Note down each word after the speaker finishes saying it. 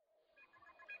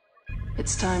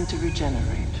It's time to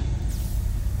regenerate.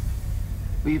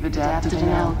 We've adapted an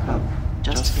alcove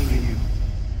just for you.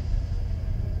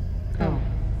 Go.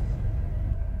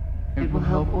 It will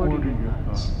help order your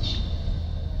thoughts.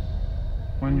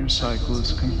 When your cycle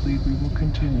is complete, we will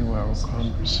continue our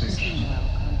conversation.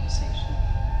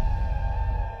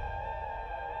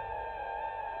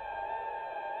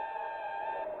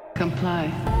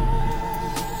 Comply.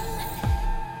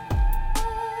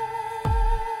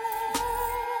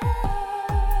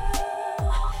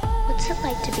 What's it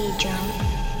like to be Joan?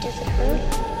 Does it hurt?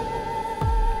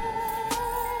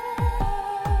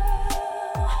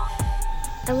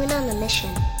 I went on a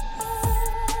mission.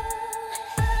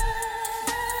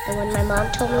 The one my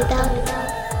mom told me about?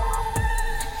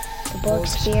 The Borg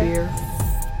spear.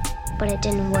 But it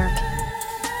didn't work.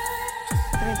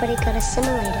 Everybody got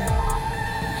assimilated.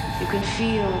 You can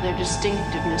feel their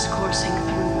distinctiveness coursing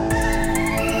through us,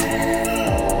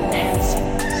 enhancing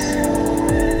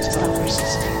us. Stop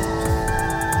resisting.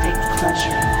 Take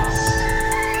pleasure in this.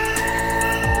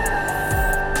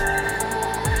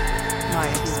 My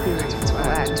experience will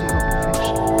add to your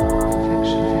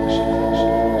perfection.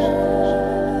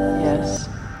 Yes.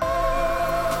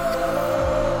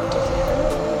 Does it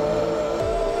hurt?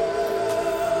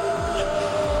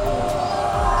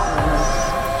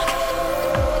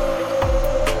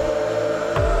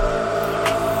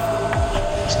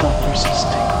 Stop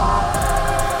resisting.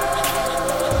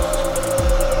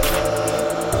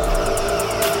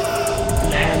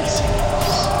 Enhancing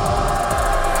us.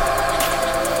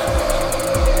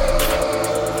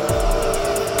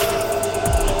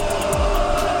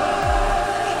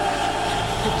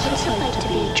 What's it like to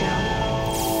be Joan?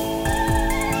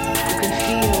 You can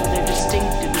feel their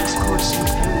distinctiveness coursing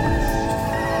through us,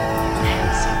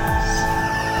 enhancing us.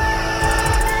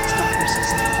 Stop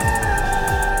resisting.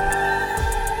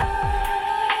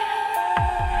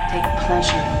 Take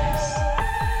pleasure in this.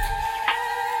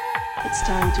 It's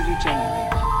time to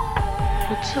regenerate.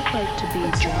 What's it like to be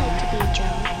What's it like to be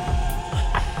Joan?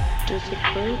 Does it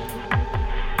hurt?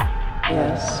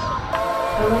 Yes. I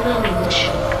went on a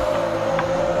mission.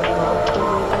 Mom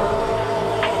told me about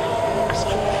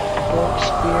Borg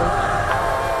spear.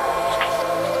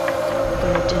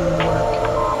 But it didn't work.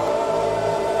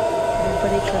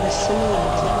 Everybody got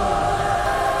assimilated.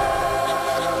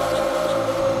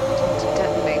 To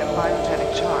detonate a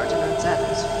biogenic charge in Earth's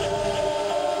atmosphere.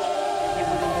 It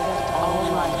would infect all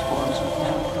life forms with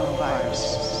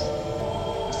nanoviruses.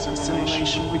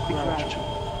 Assimilation would be gradual.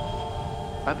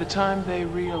 By the time they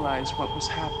realized what was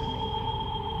happening,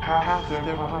 Half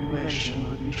their population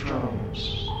would be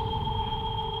drones.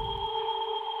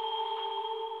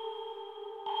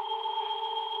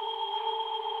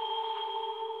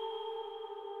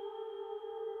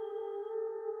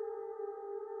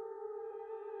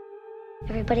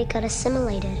 Everybody got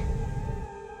assimilated.